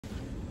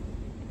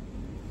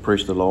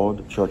Praise the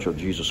Lord, Church of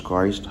Jesus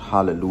Christ.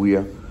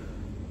 Hallelujah.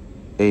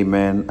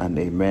 Amen and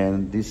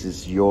amen. This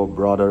is your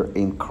brother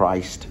in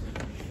Christ,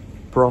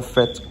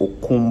 Prophet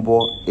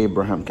Okumbo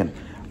Abraham Ken.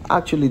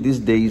 Actually, these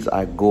days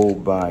I go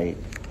by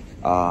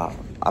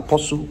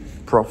apostle,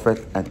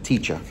 prophet, and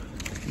teacher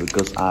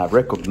because I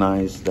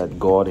recognize that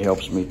God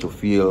helps me to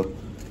fill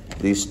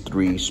these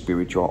three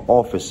spiritual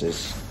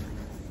offices.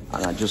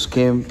 And I just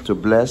came to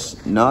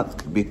bless,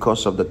 not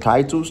because of the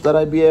titles that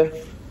I bear,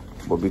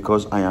 but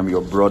because I am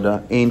your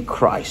brother in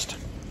Christ.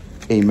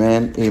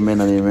 Amen,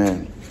 amen, and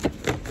amen.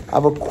 I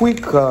have a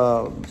quick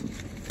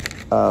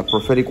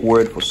prophetic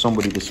word for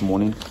somebody this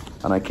morning,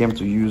 and I came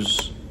to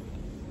use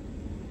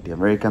the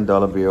American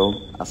dollar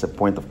bill as a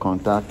point of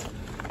contact.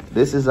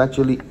 This is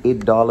actually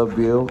 $8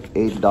 bill,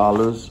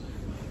 $8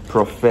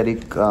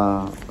 prophetic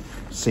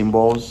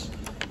symbols.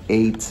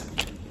 8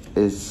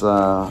 is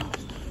the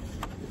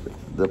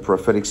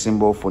prophetic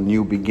symbol for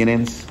new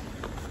beginnings.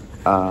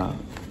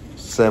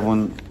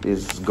 7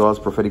 is God's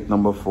prophetic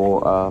number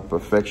for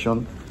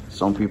perfection.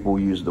 Some people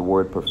use the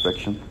word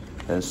perfection.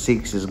 And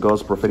 6 is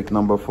God's prophetic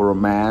number for a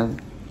man.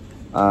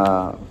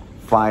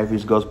 5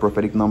 is God's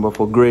prophetic number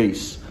for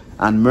grace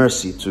and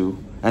mercy too,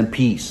 and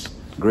peace.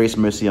 Grace,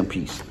 mercy, and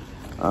peace.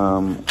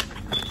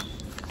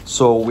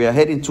 So we are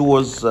heading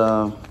towards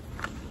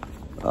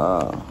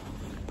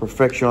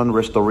perfection,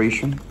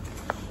 restoration.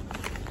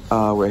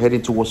 We're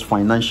heading towards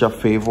financial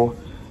favor.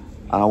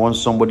 I want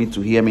somebody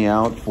to hear me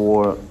out,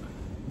 for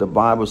the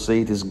Bible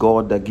says it is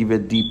God that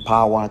giveth thee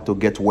power to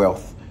get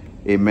wealth.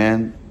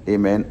 Amen.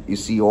 Amen. You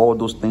see all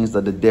those things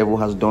that the devil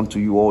has done to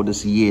you all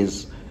these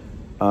years.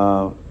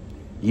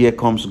 Here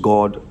comes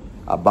God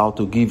about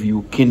to give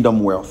you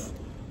kingdom wealth.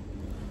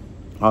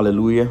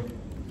 Hallelujah.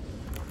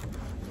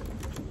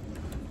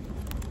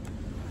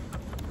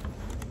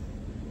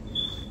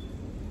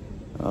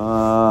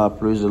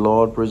 Praise the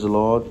Lord. Praise the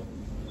Lord.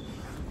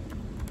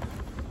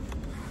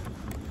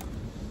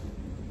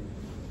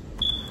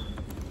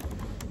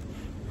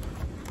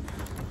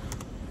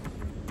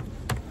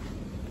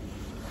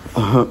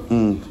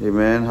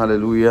 Amen.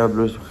 Hallelujah.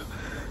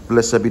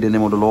 Blessed be the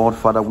name of the Lord.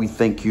 Father, we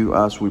thank you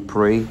as we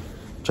pray.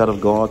 Child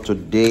of God,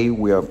 today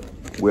we're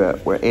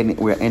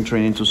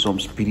entering into some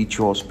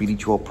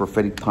spiritual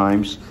prophetic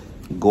times.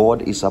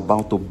 God is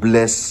about to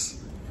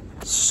bless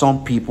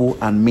some people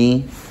and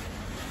me.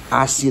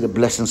 I see the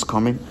blessings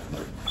coming.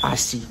 I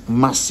see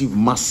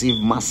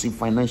massive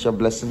financial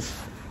blessings.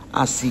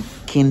 I see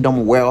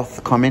kingdom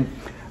wealth coming.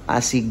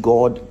 I see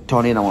God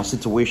turning our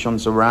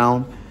situations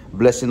around,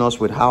 blessing us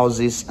with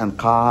houses and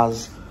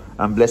cars,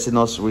 and blessing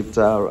us with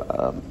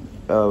a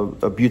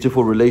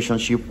beautiful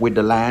relationship with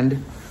the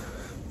land.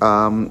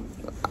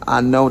 I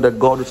know that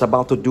God is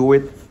about to do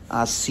it.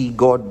 I see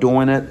God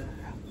doing it.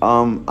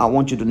 I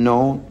want you to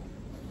know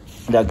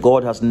that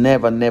God has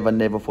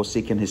never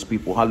forsaken his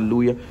people.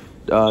 Hallelujah.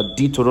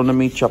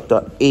 Deuteronomy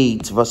chapter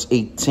 8 verse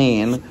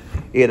 18,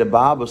 here the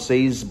Bible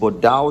says, but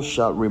thou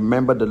shalt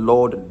remember the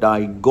Lord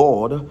thy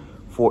God,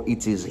 for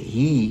it is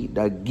he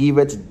that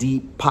giveth thee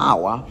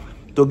power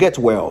to get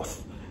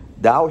wealth.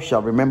 Thou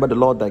shalt remember the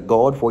Lord thy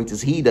God, for it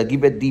is he that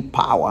giveth thee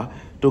power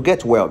to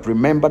get wealth.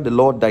 Remember the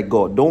Lord thy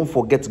God. Don't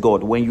forget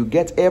God. When you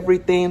get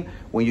everything,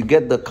 when you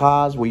get the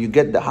cars, when you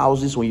get the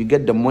houses, when you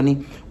get the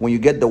money, when you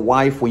get the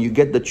wife, when you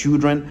get the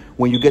children,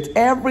 when you get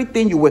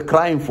everything you were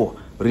crying for,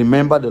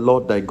 remember the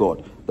Lord thy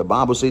God. The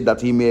Bible says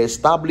that he may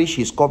establish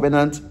his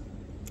covenant,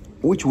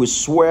 which we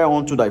swear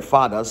unto thy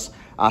fathers,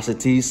 as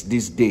it is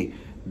this day.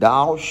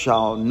 Thou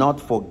shalt not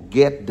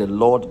forget the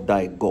Lord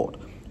thy God.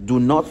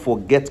 Do not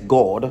forget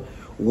God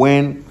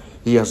when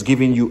he has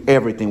given you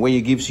everything. When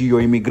he gives you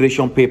your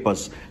immigration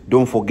papers,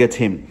 don't forget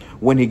him.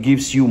 When he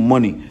gives you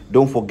money,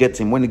 don't forget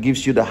him. When he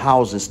gives you the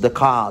houses, the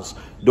cars,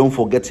 don't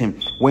forget him.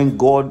 When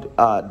God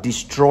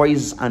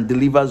destroys and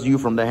delivers you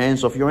from the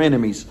hands of your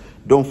enemies,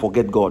 don't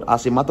forget God.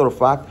 As a matter of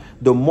fact,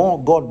 the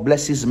more God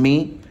blesses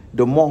me,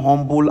 the more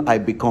humble I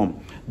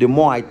become. The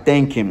more I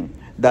thank him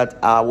that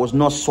I was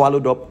not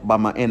swallowed up by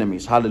my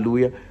enemies.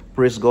 Hallelujah.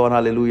 Praise God.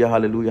 Hallelujah.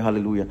 Hallelujah.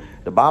 Hallelujah.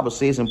 The Bible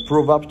says in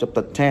Proverbs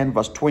chapter 10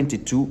 verse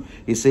 22,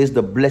 it says,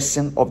 the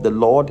blessing of the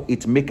Lord,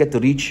 it maketh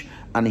rich,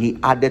 and he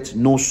addeth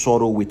no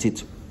sorrow with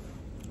it.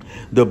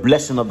 The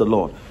blessing of the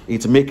Lord,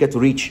 it maketh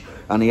rich,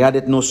 and he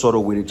addeth no sorrow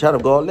with it. Child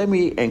of God, let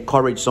me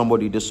encourage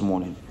somebody this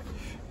morning.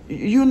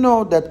 You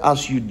know that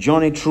as you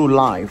journey through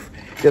life,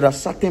 there are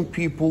certain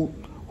people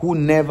who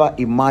never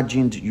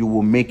imagined you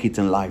will make it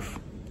in life.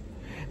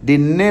 They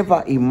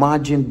never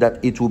imagined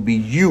that it will be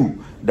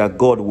you that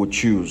God will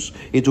choose.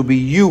 It will be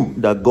you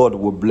that God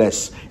will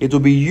bless. It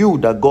will be you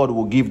that God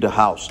will give the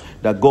house,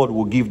 that God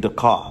will give the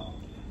car.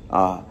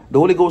 The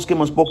Holy Ghost came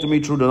and spoke to me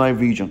through the night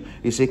vision.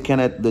 He said,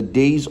 Kenneth, the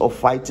days of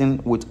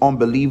fighting with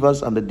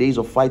unbelievers and the days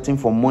of fighting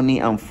for money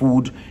and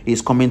food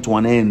is coming to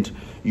an end.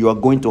 You are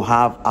going to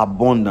have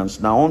abundance.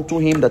 Now unto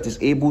him that is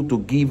able to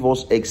give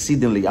us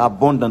exceedingly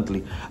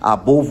abundantly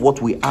above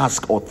what we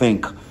ask or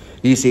think.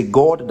 He is a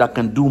God that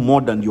can do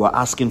more than you are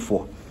asking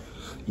for.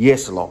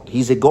 Yes, Lord.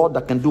 He's a God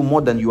that can do more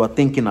than you are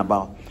thinking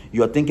about.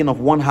 You are thinking of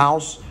one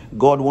house.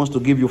 God wants to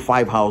give you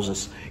 5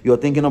 houses. You are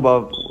thinking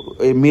about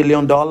 $1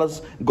 million,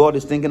 God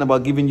is thinking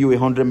about giving you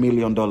 $100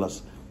 million.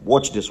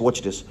 Watch this,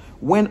 watch this.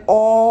 When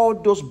all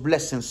those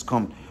blessings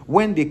come,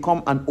 when they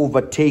come and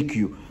overtake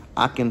you,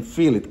 I can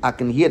feel it. I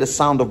can hear the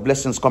sound of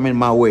blessings coming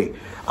my way.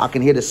 I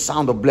can hear the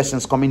sound of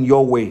blessings coming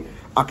your way.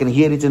 I can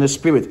hear it in the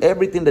spirit.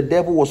 Everything the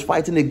devil was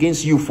fighting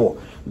against you for,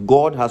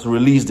 God has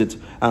released it.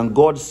 And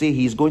God say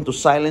he's going to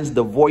silence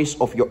the voice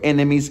of your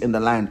enemies in the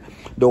land.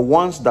 The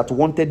ones that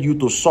wanted you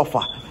to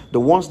suffer,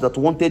 the ones that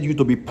wanted you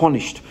to be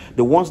punished,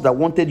 the ones that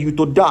wanted you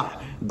to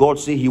die. God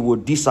say he will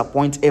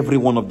disappoint every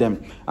one of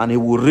them, and he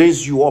will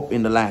raise you up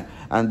in the land,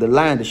 and the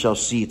land shall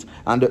see it,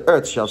 and the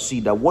earth shall see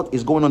that what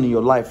is going on in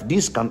your life,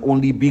 this can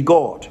only be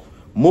God.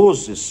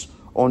 Moses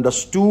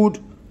understood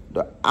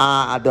the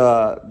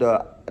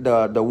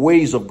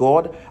ways of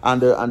God,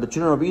 and the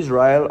children of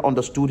Israel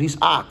understood his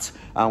acts.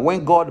 And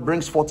when God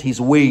brings forth his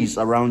ways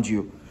around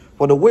you,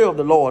 for the way of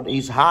the Lord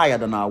is higher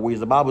than our ways.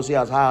 The Bible says,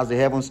 as high as the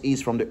heavens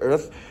is from the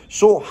earth,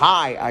 so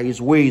high are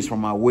his ways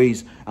from our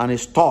ways, and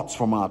his thoughts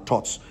from our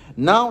thoughts.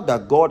 Now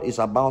that God is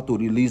about to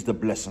release the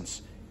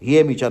blessings,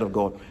 hear me, child of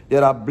God.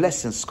 There are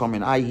blessings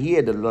coming. I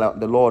hear the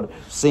Lord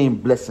saying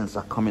blessings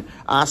are coming.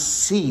 I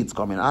see it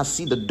coming. I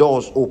see the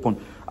doors open.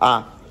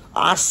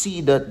 I see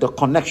the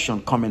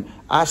connection coming.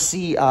 I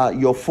see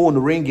your phone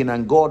ringing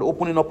and God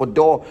opening up a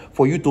door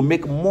for you to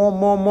make more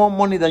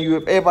money than you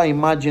have ever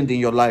imagined in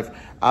your life.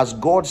 As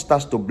God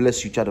starts to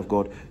bless you, child of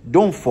God,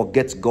 don't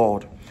forget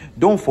God.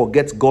 Don't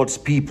forget God's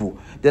people.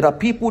 There are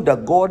people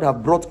that God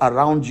have brought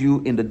around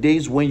you in the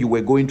days when you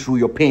were going through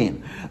your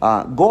pain.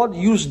 God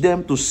used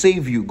them to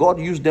save you. God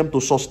used them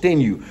to sustain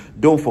you.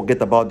 Don't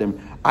forget about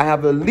them. I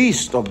have a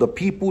list of the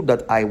people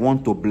that I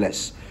want to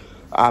bless.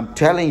 I'm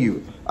telling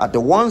you, the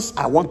ones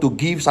I want to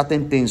give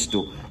certain things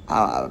to.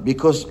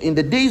 Because in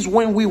the days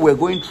when we were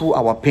going through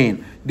our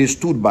pain, they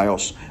stood by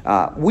us.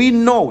 We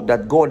know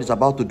that God is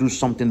about to do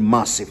something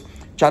massive.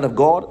 Child of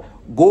God,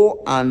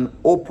 go and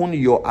open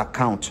your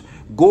account.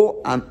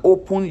 Go and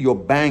open your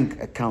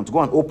bank account. Go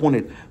and open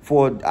it.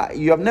 For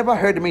you have never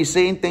heard me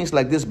saying things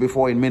like this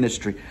before in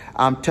ministry.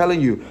 I'm telling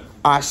you,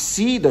 I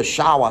see the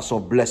showers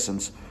of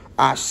blessings.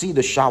 I see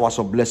the showers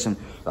of blessing.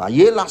 What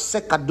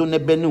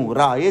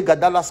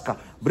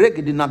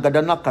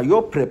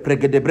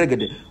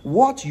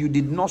you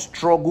did not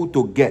struggle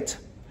to get,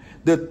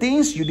 the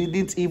things you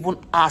didn't even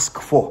ask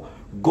for,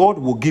 God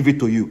will give it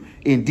to you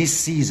in this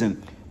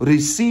season.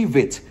 Receive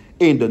it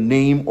in the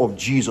name of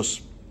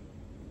Jesus.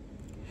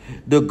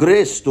 The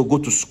grace to go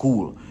to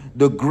school,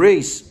 the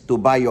grace to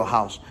buy your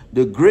house,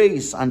 the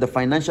grace and the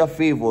financial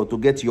favor to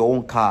get your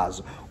own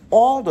cars,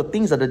 all the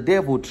things that the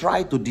devil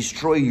tried to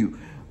destroy you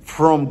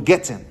from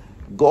getting,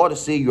 God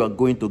say you are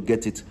going to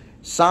get it.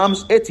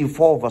 Psalms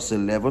 84 verse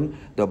 11,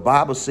 the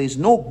Bible says,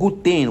 no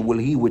good thing will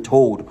he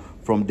withhold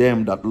from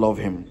them that love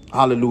him.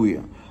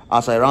 Hallelujah.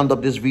 As I round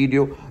up this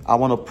video, I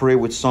want to pray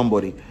with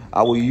somebody.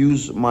 I will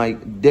use my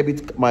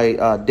debit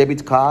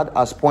card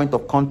as point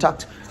of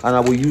contact, and I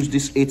will use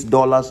this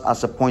 $8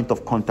 as a point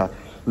of contact.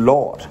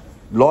 Lord,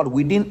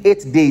 within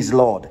 8 days,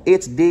 Lord,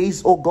 8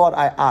 days, oh God,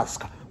 I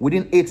ask,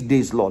 within 8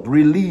 days, Lord,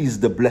 release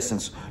the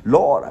blessings.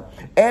 Lord,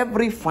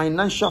 every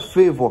financial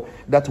favor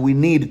that we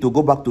need to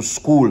go back to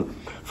school,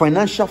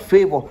 financial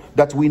favor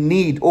that we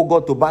need, oh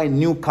God, to buy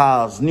new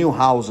cars, new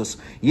houses.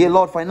 Yeah,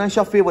 Lord,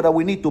 financial favor that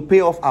we need to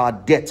pay off our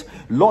debt.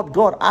 Lord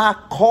God, I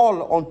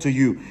call unto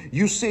you.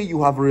 You say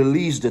you have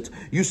released it.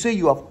 You say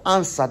you have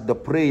answered the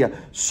prayer.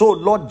 So,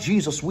 Lord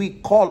Jesus, we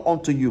call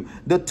unto you.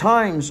 The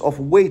times of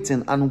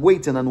waiting and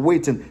waiting and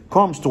waiting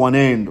comes to an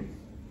end.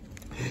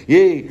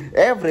 Yea,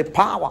 every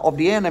power of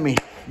the enemy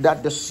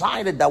that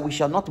decided that we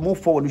shall not move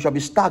forward, we shall be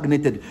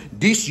stagnated,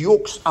 these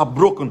yokes are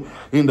broken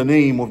in the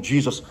name of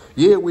Jesus.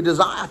 Yea, we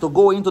desire to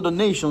go into the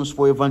nations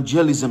for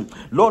evangelism.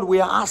 Lord, we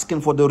are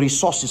asking for the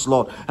resources,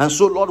 Lord. And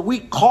so, Lord, we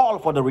call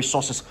for the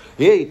resources.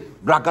 Yea,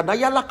 let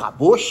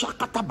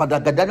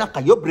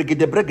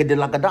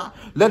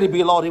it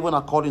be, Lord, even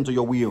according to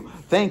your will.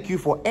 Thank you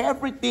for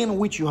everything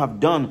which you have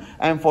done,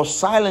 and for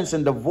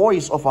silencing the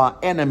voice of our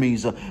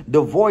enemies,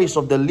 the voice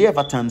of the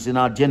Leviathans in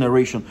our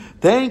generation.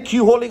 Thank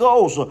you, Holy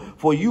Ghost,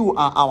 for you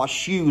are our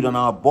shield and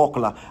our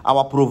buckler,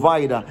 our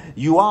provider.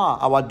 You are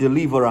our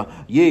deliverer.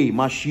 Yea,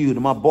 my shield,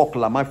 my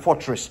buckler, my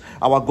fortress,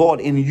 our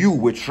God, in you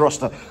we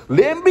trust. Lord,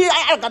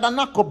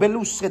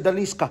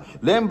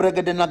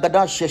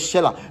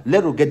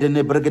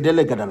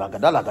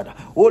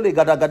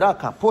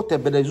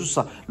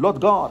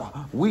 God,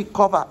 we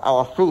cover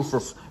our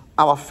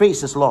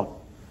faces, Lord.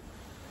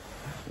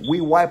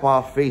 We wipe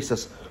our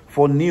faces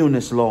for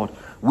newness, Lord.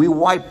 We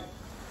wipe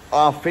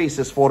our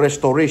faces for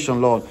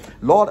restoration, Lord.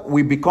 Lord,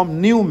 we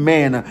become new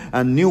men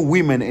and new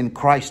women in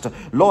Christ.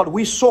 Lord,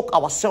 we soak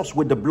ourselves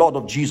with the blood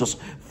of Jesus.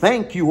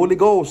 Thank you, Holy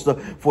Ghost,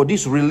 for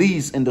this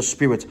release in the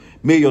Spirit.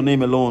 May your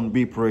name alone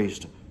be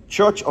praised.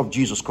 Church of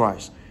Jesus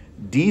Christ,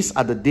 these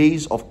are the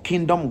days of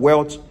kingdom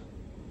wealth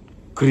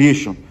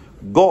creation.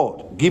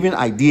 God giving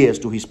ideas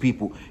to his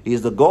people. He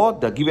is the God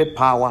that giveth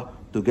power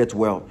to get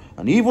wealth.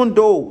 And even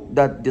though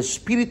that the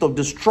spirit of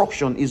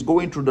destruction is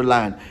going through the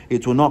land,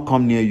 it will not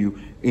come near you.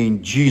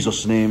 In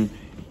Jesus' name,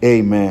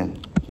 amen.